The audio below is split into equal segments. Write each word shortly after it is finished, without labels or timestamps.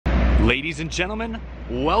Ladies and gentlemen,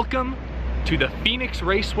 welcome to the Phoenix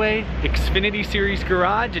Raceway Xfinity Series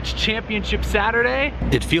Garage. It's Championship Saturday.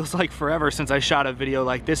 It feels like forever since I shot a video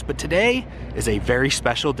like this, but today is a very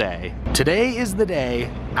special day. Today is the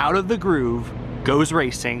day Out of the Groove goes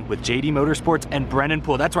racing with JD Motorsports and Brennan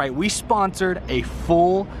Poole. That's right, we sponsored a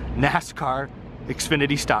full NASCAR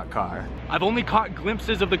Xfinity stock car. I've only caught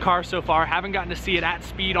glimpses of the car so far, haven't gotten to see it at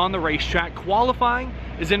speed on the racetrack. Qualifying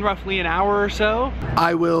is in roughly an hour or so.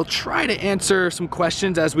 I will try to answer some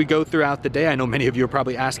questions as we go throughout the day. I know many of you are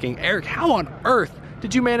probably asking, Eric, how on earth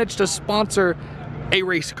did you manage to sponsor a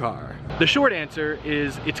race car? The short answer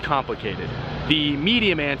is it's complicated. The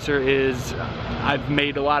medium answer is I've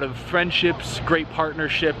made a lot of friendships, great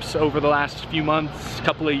partnerships over the last few months,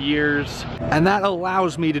 couple of years, and that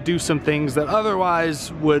allows me to do some things that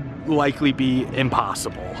otherwise would likely be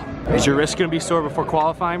impossible. Is your wrist gonna be sore before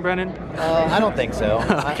qualifying, Brennan? I don't think so.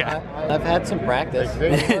 Okay. I've had some practice.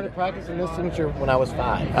 I started practicing this signature when I was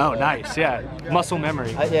 5. Oh, nice, yeah. Muscle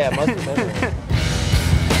memory. Yeah, muscle memory.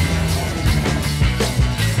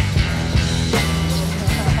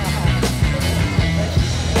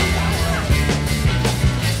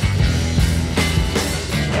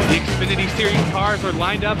 The Xfinity Series cars are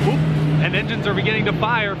lined up, and engines are beginning to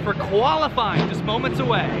fire for qualifying just moments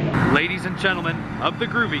away. Ladies and gentlemen of the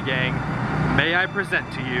Groovy Gang, may I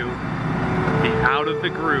present to you the Out of the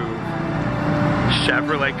Groove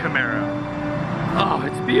Chevrolet Camaro. Oh,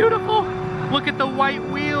 it's beautiful. Look at the white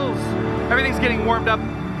wheels. Everything's getting warmed up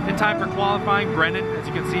in time for qualifying. Brennan, as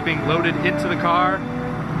you can see, being loaded into the car.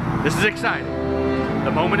 This is exciting.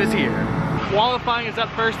 The moment is here. Qualifying is up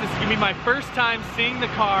first. This is gonna be my first time seeing the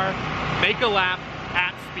car make a lap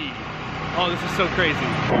at speed. Oh, this is so crazy.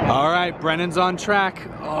 All right, Brennan's on track.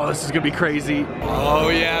 Oh, this is gonna be crazy. Oh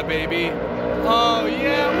yeah, baby. Oh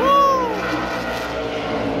yeah, woo!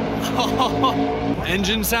 Oh,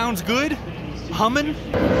 engine sounds good. Humming.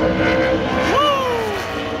 Woo!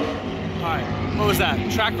 All right, what was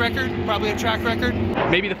that? Track record? Probably a track record.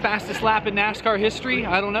 Maybe the fastest lap in NASCAR history?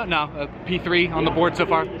 I don't know. No, P3 on the board so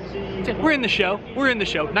far. We're in the show. We're in the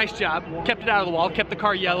show. Nice job. Kept it out of the wall. Kept the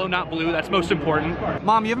car yellow, not blue. That's most important.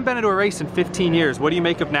 Mom, you haven't been into a race in 15 years. What do you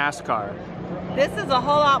make of NASCAR? This is a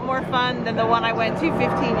whole lot more fun than the one I went to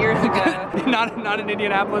 15 years ago. not an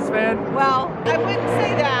Indianapolis fan? Well, I wouldn't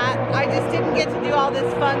say that. I just didn't get to do all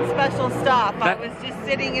this fun special stuff. I was just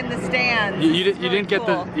sitting in the stands. You didn't get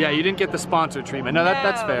the you didn't get the sponsor treatment. No,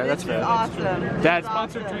 that's fair. That's fair. Awesome. Dad's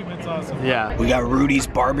sponsor treatment's awesome. Yeah. We got Rudy's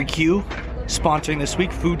Barbecue sponsoring this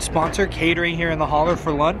week, food sponsor, catering here in the hauler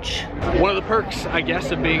for lunch. One of the perks, I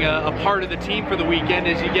guess, of being a part of the team for the weekend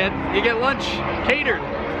is you get lunch catered.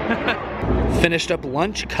 Finished up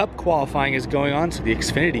lunch, Cup qualifying is going on, so the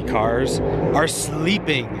Xfinity cars are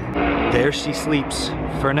sleeping. There she sleeps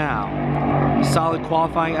for now. Solid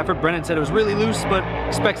qualifying effort. Brennan said it was really loose, but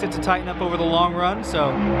expects it to tighten up over the long run,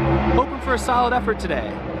 so hoping for a solid effort today.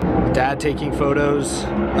 Dad taking photos,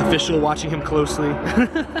 official watching him closely.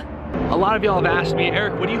 A lot of y'all have asked me,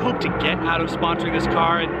 Eric, what do you hope to get out of sponsoring this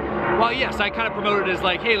car? And well, yes, I kind of promoted it as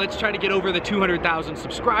like, hey, let's try to get over the 200,000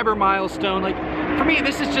 subscriber milestone. Like, for me,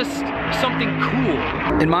 this is just something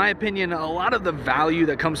cool. In my opinion, a lot of the value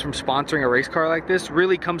that comes from sponsoring a race car like this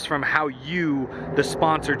really comes from how you, the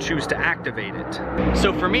sponsor, choose to activate it.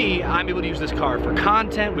 So for me, I'm able to use this car for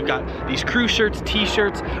content. We've got these crew shirts,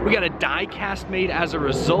 t-shirts. We got a die cast made as a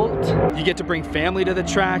result. You get to bring family to the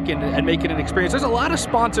track and make it an experience. There's a lot of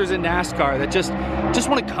sponsors in NASCAR that just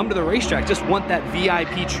want to come to the racetrack, just want that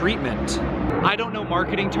VIP treatment. I don't know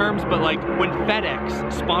marketing terms, but like when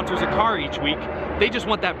FedEx sponsors a car each week, they just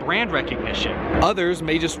want that brand recognition. Others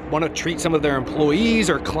may just want to treat some of their employees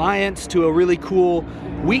or clients to a really cool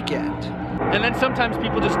weekend. And then sometimes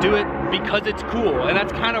people just do it because it's cool, and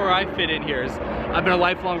that's kind of where I fit in here. I've been a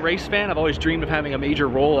lifelong race fan. I've always dreamed of having a major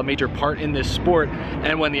role, a major part in this sport,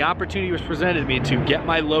 and when the opportunity was presented to me to get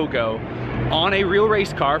my logo on a real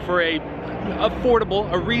race car for a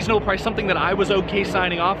affordable, a reasonable price, something that I was okay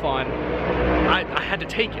signing off on, I had to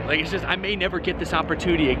take it. Like, it's just, I may never get this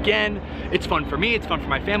opportunity again. It's fun for me, it's fun for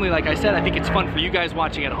my family. Like I said, I think it's fun for you guys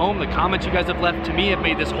watching at home. The comments you guys have left to me have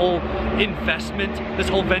made this whole investment, this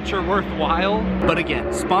whole venture worthwhile. But again,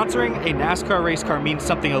 sponsoring a NASCAR race car means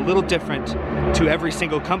something a little different to every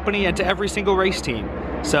single company and to every single race team.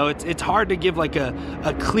 So it's hard to give like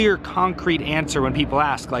a clear, concrete answer when people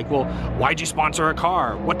ask like, well, why'd you sponsor a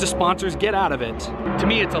car? What do sponsors get out of it? To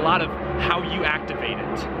me, it's a lot of how you activate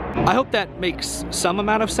it. I hope that makes some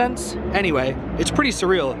amount of sense. Anyway, it's pretty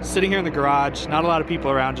surreal sitting here in the garage, not a lot of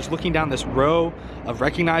people around, just looking down this row of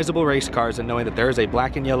recognizable race cars and knowing that there is a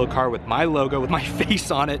black and yellow car with my logo, with my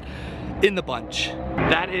face on it, in the bunch.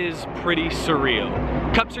 That is pretty surreal.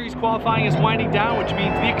 Cup Series qualifying is winding down, which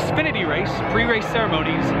means the Xfinity race pre-race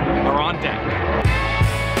ceremonies are on deck.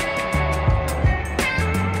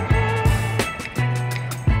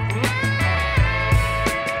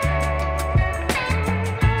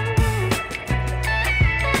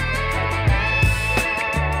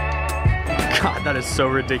 God, that is so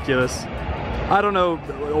ridiculous. I don't know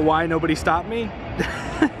why nobody stopped me.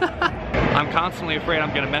 I'm constantly afraid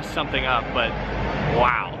I'm gonna mess something up, but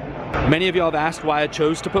wow. Many of y'all have asked why I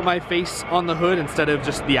chose to put my face on the hood instead of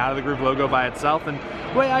just the Out of the Groove logo by itself, and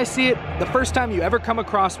the way I see it, the first time you ever come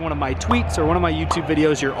across one of my tweets or one of my YouTube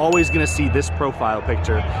videos, you're always gonna see this profile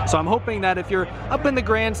picture. So I'm hoping that if you're up in the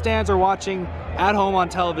grandstands or watching at home on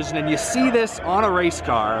television and you see this on a race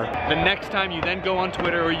car, the next time you then go on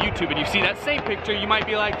Twitter or YouTube and you see that same picture, you might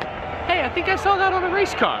be like, hey, I think I saw that on a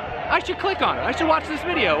race car. I should click on it. I should watch this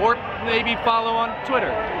video, or maybe follow on Twitter.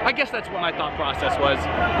 I guess that's what my thought process was.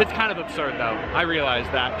 It's kind of absurd though, I realize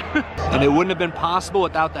that. And it wouldn't have been possible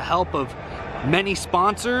without the help of many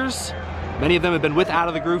sponsors. Many of them have been with Out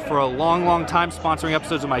of the Groove for a long, long time, sponsoring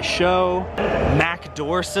episodes of my show. Mac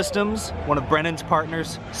Door Systems, one of Brennan's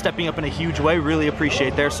partners, stepping up in a huge way. Really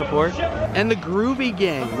appreciate their support. And the Groovy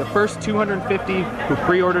Gang, the first 250 who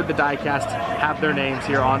pre-ordered the diecast have their names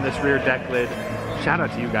here on this rear deck lid. Shout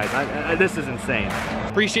out to you guys. This is insane.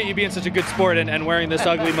 Appreciate you being such a good sport and wearing this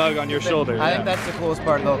ugly mug on your shoulder. I think that's the coolest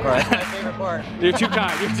part of the whole car. That's my favorite part. You're too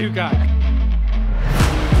kind. You're too kind.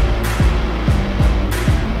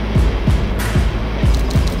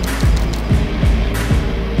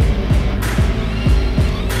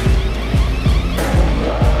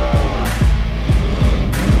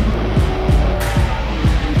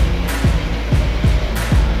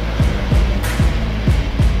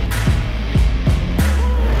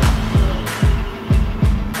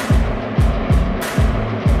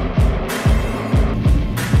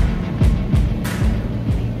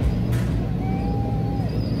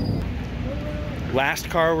 Last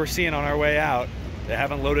car we're seeing on our way out. They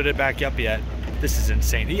haven't loaded it back up yet. This is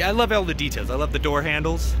insane. I love all the details. I love the door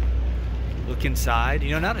handles. Look inside.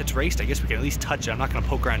 You know, now that it's raced, I guess we can at least touch it. I'm not gonna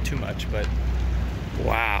poke around too much, but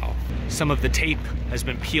wow. Some of the tape has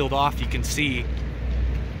been peeled off, you can see.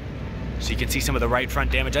 So you can see some of the right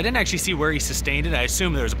front damage. I didn't actually see where he sustained it. I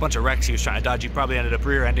assume there was a bunch of wrecks he was trying to dodge. He probably ended up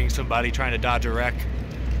rear-ending somebody trying to dodge a wreck.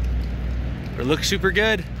 But it looks super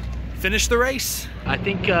good. Finished the race. I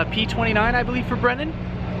think P29, I believe, for Brennan.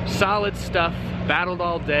 Solid stuff, battled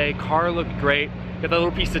all day, car looked great. Got that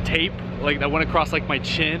little piece of tape like that went across like my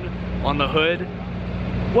chin on the hood.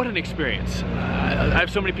 What an experience. I have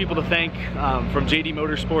so many people to thank, from JD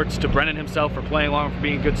Motorsports to Brennan himself for playing along, for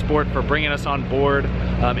being a good sport, for bringing us on board,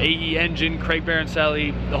 AE Engine, Craig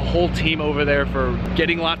Baroncelli, the whole team over there for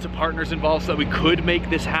getting lots of partners involved so that we could make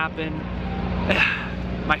this happen.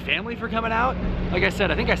 My family for coming out. Like I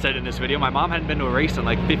said, I think I said in this video, my mom hadn't been to a race in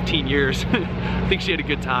like 15 years. I think she had a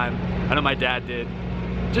good time. I know my dad did.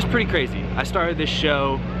 Just pretty crazy. I started this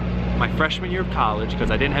show my freshman year of college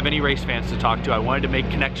because I didn't have any race fans to talk to. I wanted to make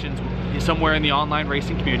connections somewhere in the online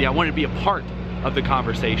racing community. I wanted to be a part of the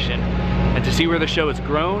conversation. And to see where the show has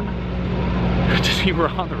grown, to see we're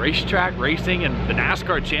on the racetrack racing and the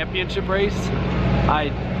NASCAR championship race, I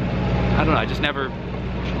don't know, I just never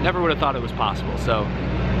would have thought it was possible. So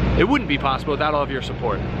it wouldn't be possible without all of your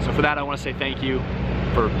support. So for that, I want to say thank you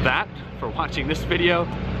for that, for watching this video,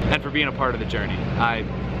 and for being a part of the journey.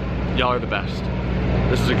 Y'all are the best.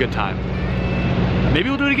 This is a good time. Maybe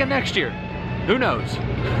we'll do it again next year. Who knows?